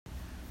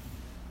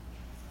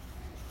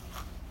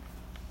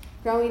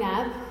Growing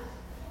up,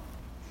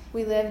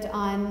 we lived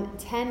on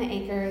 10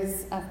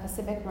 acres of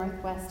Pacific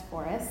Northwest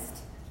forest,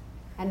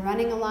 and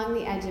running along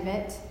the edge of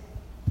it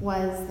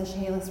was the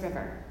Chehalis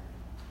River.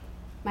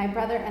 My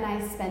brother and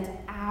I spent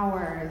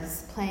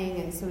hours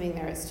playing and swimming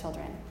there as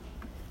children.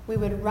 We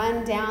would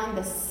run down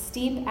the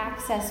steep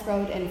access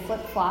road in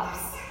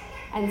flip-flops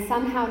and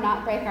somehow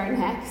not break our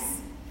necks,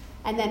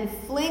 and then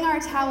fling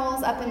our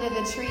towels up into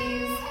the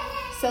trees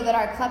so that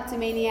our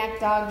kleptomaniac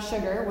dog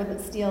Sugar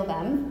wouldn't steal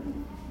them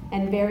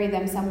and bury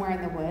them somewhere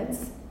in the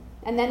woods.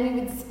 And then we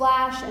would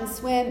splash and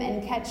swim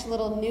and catch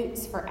little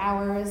newts for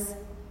hours.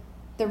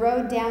 The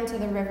road down to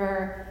the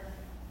river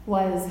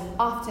was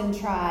often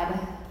trod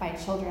by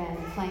children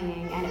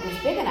playing, and it was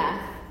big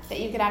enough that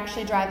you could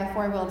actually drive a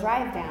four-wheel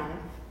drive down.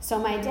 So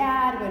my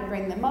dad would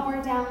bring the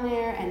mower down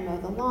there and mow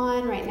the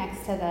lawn right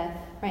next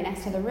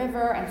to the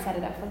river and set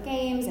it up for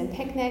games and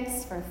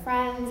picnics for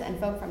friends and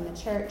folk from the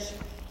church.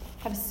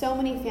 Have so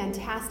many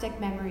fantastic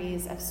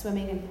memories of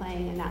swimming and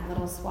playing in that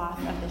little swath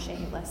of the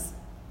Chehalis.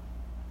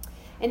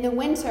 In the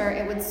winter,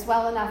 it would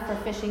swell enough for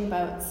fishing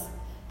boats,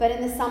 but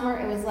in the summer,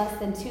 it was less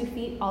than 2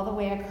 feet all the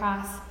way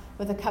across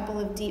with a couple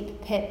of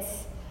deep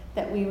pits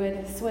that we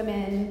would swim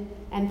in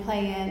and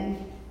play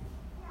in.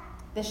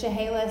 The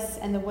Chehalis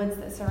and the woods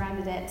that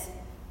surrounded it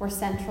were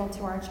central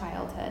to our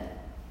childhood.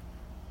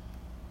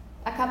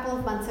 A couple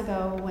of months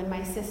ago, when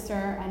my sister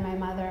and my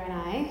mother and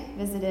I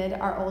visited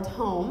our old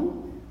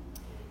home,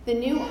 the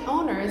new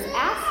owners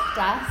asked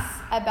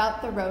us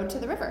about the road to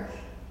the river.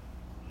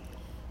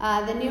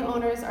 The new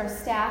owners are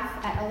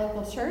staff at a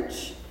local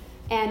church,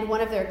 and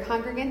one of their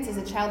congregants is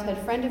a childhood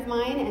friend of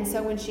mine, and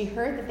so when she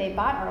heard that they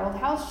bought our old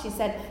house, she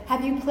said,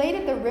 "Have you played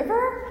at the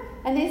river?"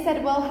 And they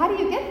said, "Well, how do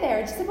you get there?"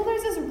 And she said, "Well,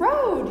 there's this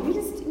road. You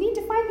just need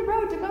to find the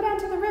road to go down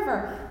to the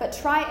river." But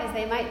try as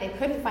they might, they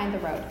couldn't find the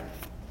road.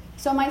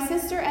 So my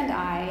sister and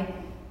I,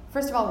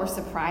 first of all, were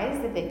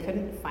surprised that they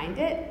couldn't find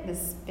it,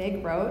 this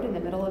big road in the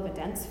middle of a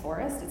dense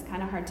forest. It's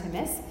kind of hard to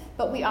miss,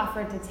 but we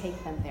offered to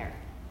take them there.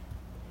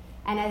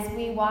 And as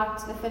we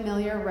walked the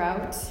familiar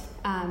route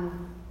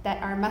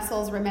that our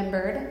muscles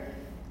remembered,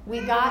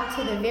 we got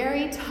to the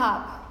very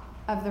top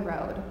of the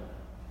road,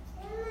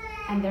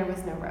 and there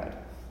was no road.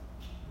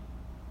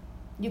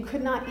 You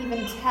could not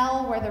even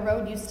tell where the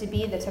road used to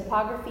be. The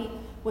topography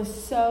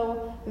was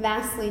so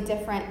vastly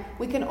different.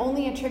 We can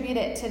only attribute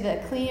it to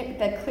the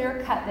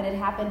clear cut that had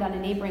happened on a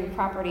neighboring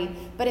property.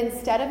 But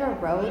instead of a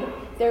road,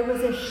 there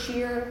was a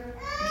sheer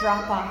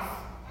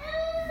drop-off.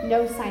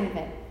 No sign of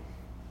it.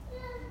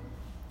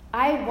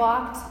 I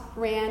walked,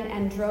 ran,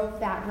 and drove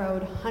that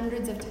road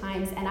hundreds of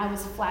times, and I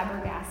was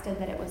flabbergasted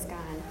that it was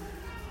gone.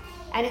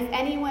 And if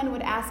anyone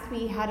would ask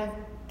me how to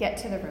get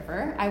to the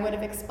river, I would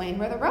have explained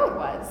where the road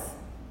was.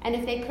 And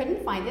if they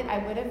couldn't find it, I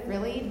would have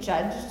really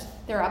judged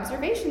their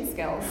observation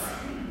skills.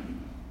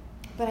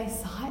 But I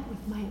saw it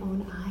with my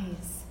own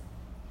eyes.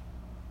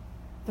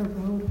 The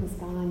road was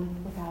gone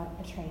without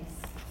a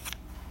trace.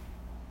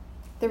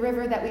 The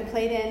river that we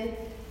played in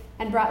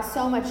and brought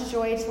so much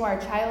joy to our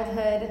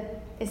childhood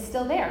is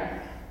still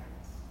there,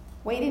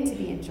 waiting to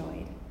be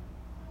enjoyed.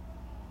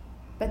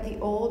 But the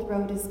old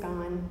road is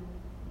gone,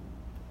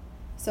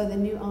 so the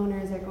new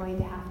owners are going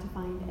to have to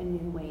find a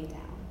new way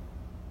down.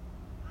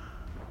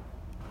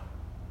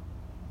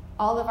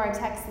 All of our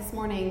texts this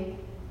morning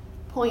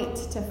point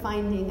to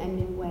finding a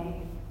new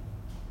way.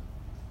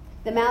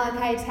 The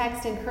Malachi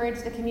text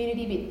encouraged the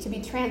community to be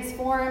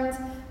transformed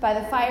by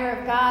the fire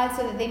of God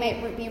so that they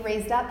might be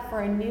raised up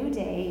for a new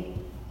day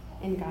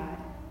in God.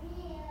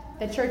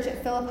 The church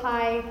at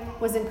Philippi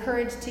was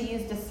encouraged to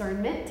use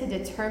discernment to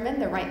determine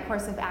the right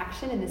course of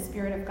action in the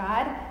Spirit of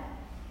God.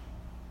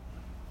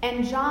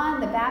 And John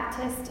the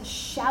Baptist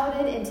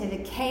shouted into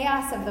the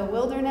chaos of the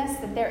wilderness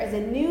that there is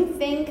a new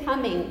thing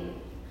coming.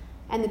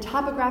 And the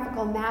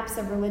topographical maps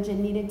of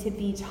religion needed to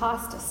be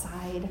tossed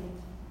aside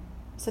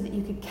so that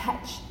you could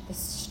catch the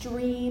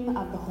stream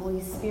of the Holy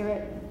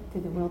Spirit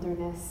through the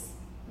wilderness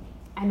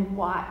and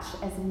watch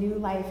as new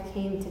life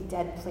came to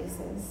dead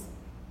places.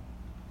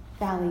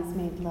 Valleys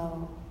made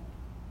low,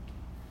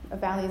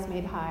 valleys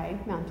made high,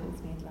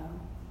 mountains made low.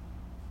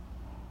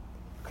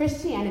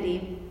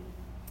 Christianity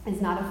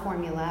is not a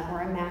formula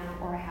or a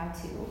map or a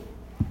how-to.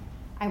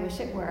 I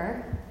wish it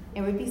were.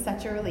 It would be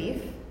such a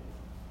relief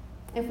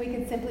if we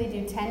could simply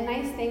do 10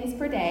 nice things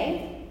per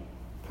day,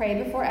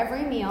 pray before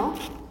every meal,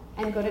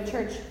 and go to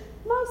church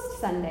most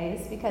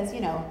Sundays because,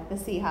 the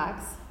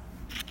Seahawks,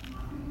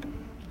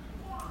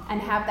 and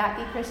have that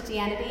be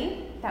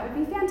Christianity. That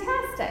would be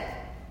fantastic.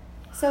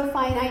 So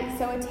finite,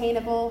 so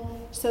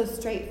attainable, so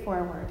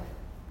straightforward.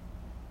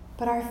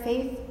 But our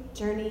faith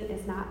journey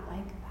is not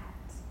like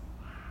that.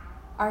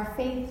 Our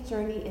faith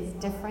journey is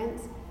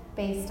different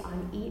based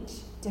on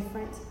each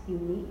different,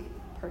 unique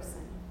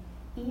person,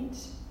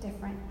 each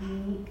different,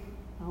 unique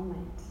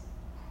moment.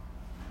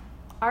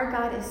 Our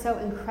God is so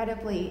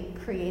incredibly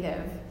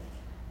creative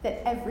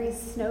that every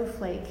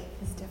snowflake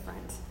is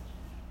different.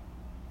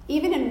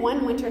 Even in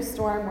one winter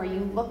storm where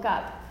you look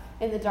up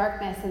in the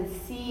darkness and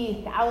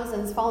see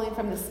thousands falling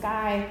from the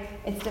sky,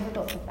 it's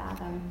difficult to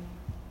fathom.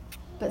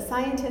 But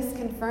scientists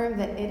confirm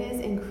that it is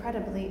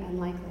incredibly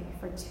unlikely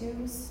for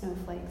two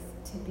snowflakes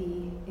to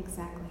be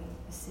exactly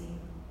the same.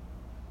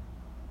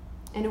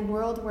 In a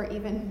world where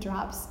even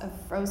drops of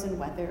frozen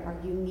weather are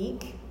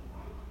unique,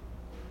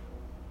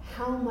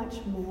 how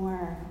much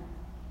more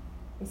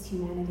is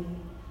humanity,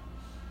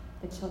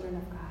 the children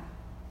of God?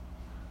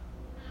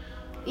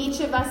 Each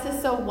of us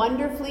is so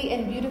wonderfully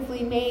and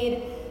beautifully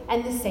made,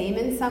 and the same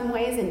in some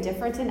ways and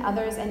different in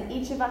others, and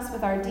each of us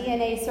with our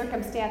DNA,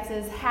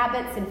 circumstances,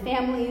 habits, and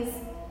families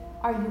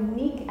are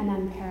unique and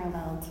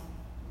unparalleled.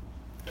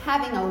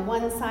 Having a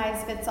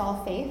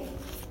one-size-fits-all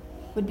faith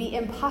would be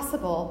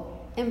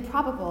impossible,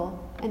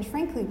 improbable, and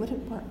frankly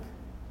wouldn't work.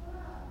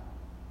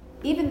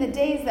 Even the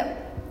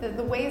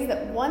ways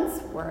that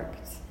once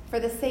worked for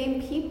the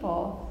same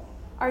people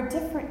are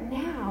different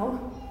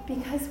now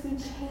because we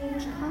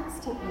change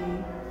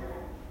constantly,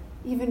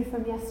 even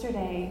from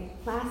yesterday,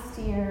 last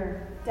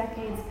year,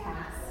 decades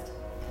past.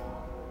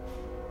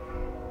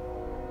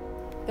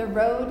 The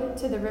road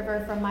to the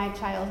river from my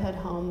childhood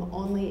home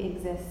only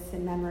exists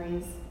in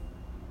memories.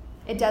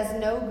 It does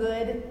no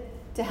good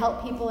to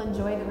help people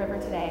enjoy the river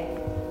today.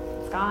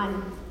 It's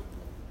gone.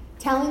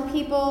 Telling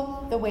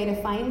people the way to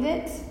find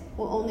it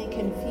will only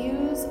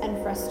confuse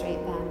and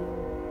frustrate them.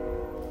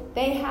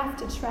 They have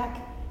to trek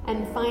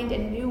and find a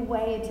new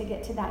way to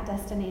get to that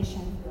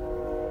destination,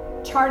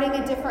 charting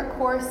a different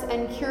course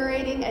and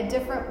curating a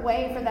different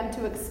way for them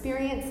to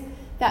experience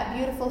that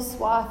beautiful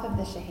swath of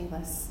the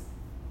Chehalis.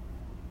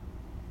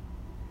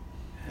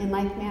 In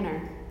like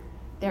manner,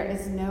 there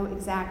is no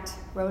exact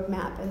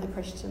roadmap in the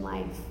Christian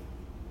life.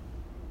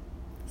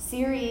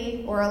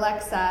 Siri or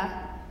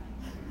Alexa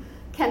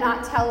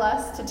cannot tell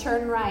us to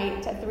turn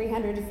right at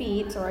 300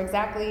 feet or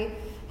exactly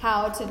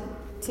how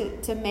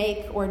to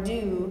make or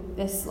do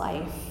this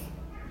life.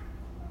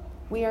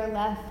 We are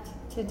left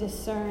to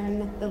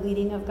discern the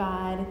leading of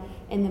God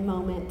in the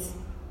moment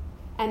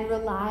and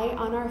rely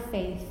on our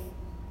faith,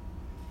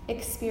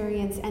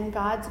 experience, and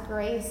God's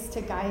grace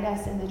to guide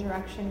us in the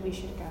direction we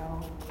should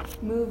go,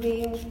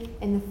 moving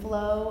in the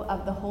flow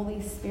of the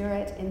Holy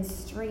Spirit in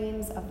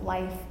streams of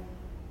life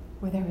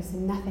where there was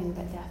nothing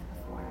but death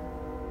before.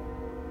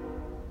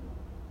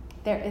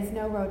 There is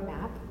no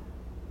roadmap,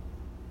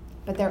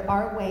 but there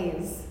are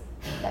ways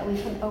that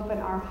we can open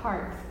our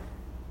hearts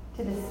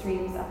to the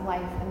streams of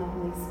life in the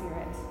Holy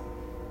Spirit.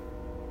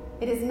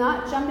 It is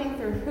not jumping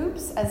through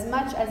hoops as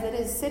much as it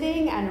is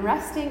sitting and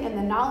resting in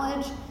the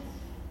knowledge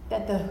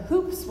that the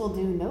hoops will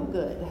do no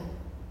good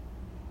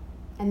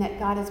and that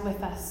God is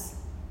with us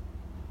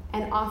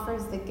and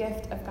offers the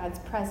gift of God's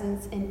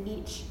presence in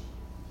each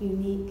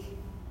unique,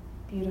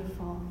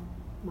 beautiful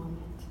moment.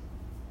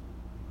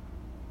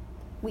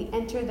 We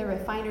enter the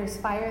refiner's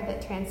fire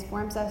that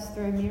transforms us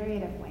through a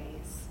myriad of ways.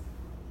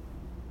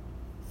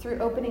 Through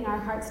opening our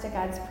hearts to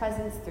God's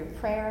presence through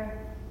prayer,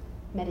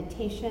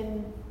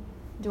 meditation,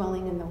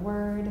 dwelling in the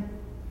Word,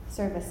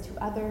 service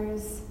to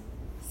others,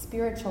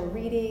 spiritual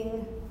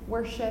reading,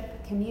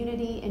 worship,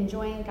 community,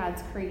 enjoying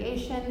God's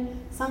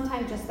creation,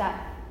 sometimes just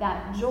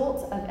that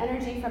jolt of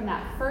energy from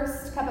that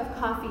first cup of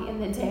coffee in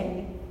the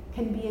day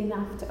can be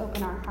enough to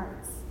open our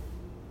hearts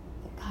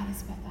that God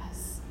is with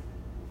us.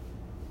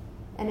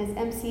 And as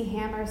MC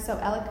Hammer so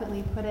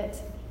eloquently put it,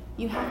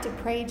 you have to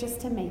pray just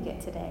to make it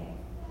today.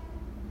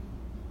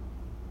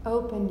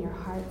 Open your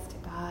hearts to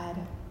God.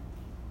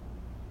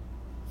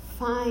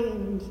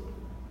 Find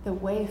the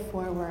way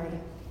forward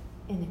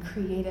in the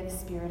creative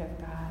Spirit of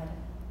God.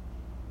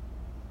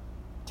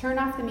 Turn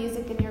off the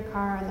music in your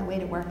car on the way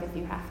to work if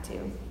you have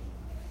to.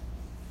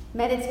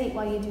 Meditate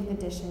while you do the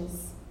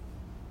dishes.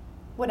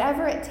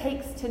 Whatever it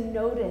takes to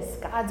notice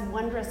God's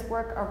wondrous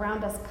work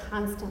around us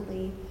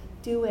constantly,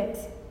 do it.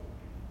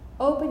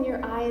 Open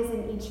your eyes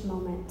in each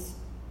moment.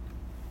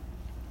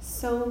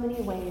 So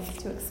many ways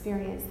to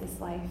experience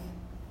this life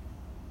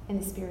in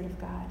the Spirit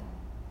of God.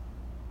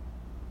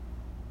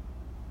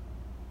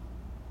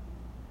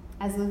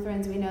 As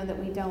Lutherans, we know that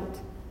we don't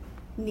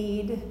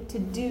need to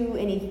do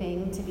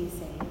anything to be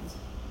saved.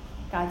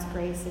 God's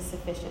grace is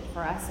sufficient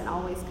for us and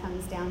always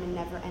comes down in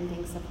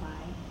never-ending supply.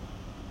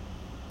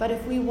 But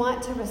if we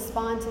want to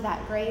respond to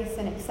that grace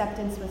and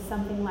acceptance with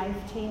something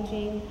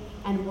life-changing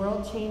and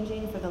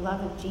world-changing for the love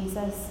of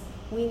Jesus,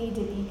 we need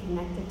to be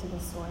connected to the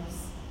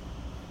source.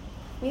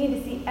 We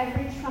need to see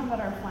every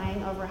trumpeter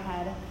flying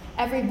overhead,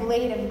 every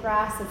blade of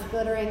grass that's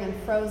glittering and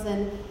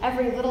frozen,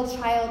 every little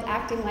child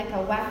acting like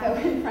a wacko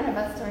in front of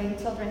us during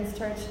children's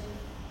church.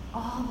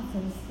 All of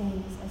those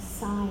things as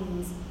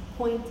signs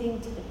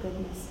pointing to the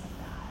goodness of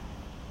God.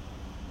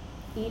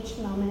 Each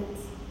moment,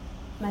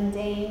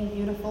 mundane,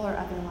 beautiful, or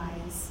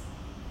otherwise,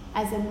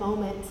 as a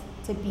moment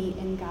to be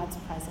in God's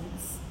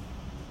presence.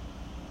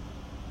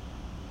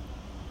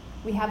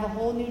 We have a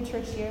whole new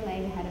church year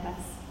laying ahead of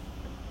us,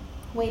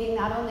 waiting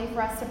not only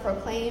for us to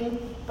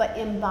proclaim, but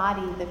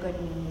embody the good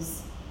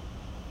news.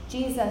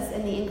 Jesus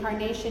in the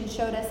incarnation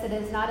showed us that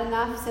it is not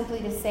enough simply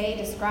to say,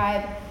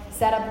 describe,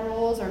 set up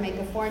rules, or make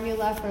a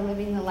formula for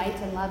living the light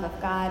and love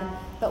of God,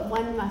 but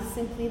one must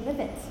simply live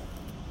it.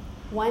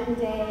 One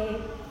day,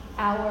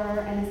 hour,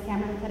 and as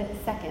Cameron put it,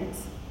 second,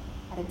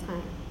 at a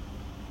time.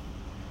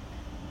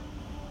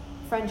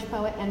 French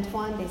poet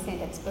Antoine de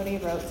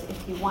Saint-Exupéry wrote,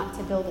 "If you want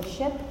to build a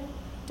ship,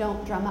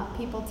 don't drum up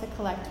people to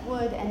collect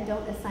wood and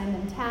don't assign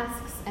them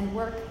tasks and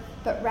work,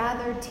 but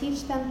rather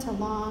teach them to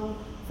long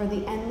for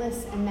the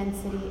endless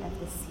immensity of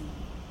the sea."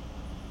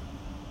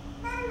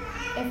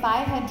 If I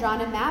had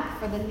drawn a map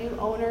for the new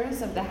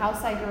owners of the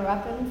house I grew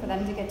up in for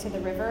them to get to the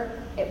river,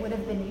 it would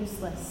have been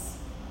useless.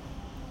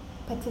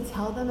 But to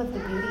tell them of the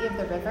beauty of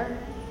the river,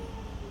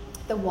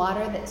 the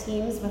water that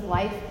teems with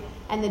life,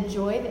 and the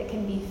joy that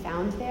can be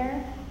found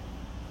there,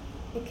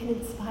 it can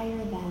inspire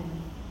them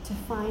to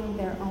find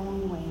their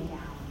own way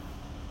down.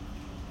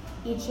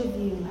 Each of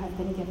you have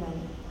been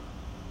given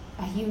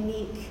a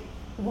unique,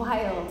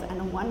 wild,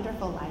 and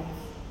wonderful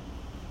life,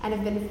 and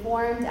have been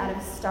formed out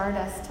of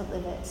stardust to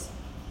live it.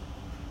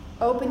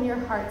 Open your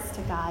hearts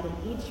to God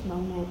in each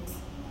moment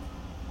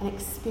and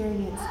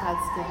experience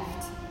God's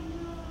gift.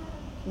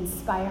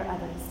 Inspire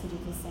others to do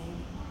the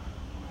same.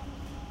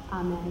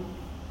 Amen.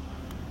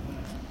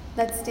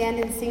 Let's stand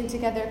and sing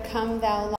together, "Come Thou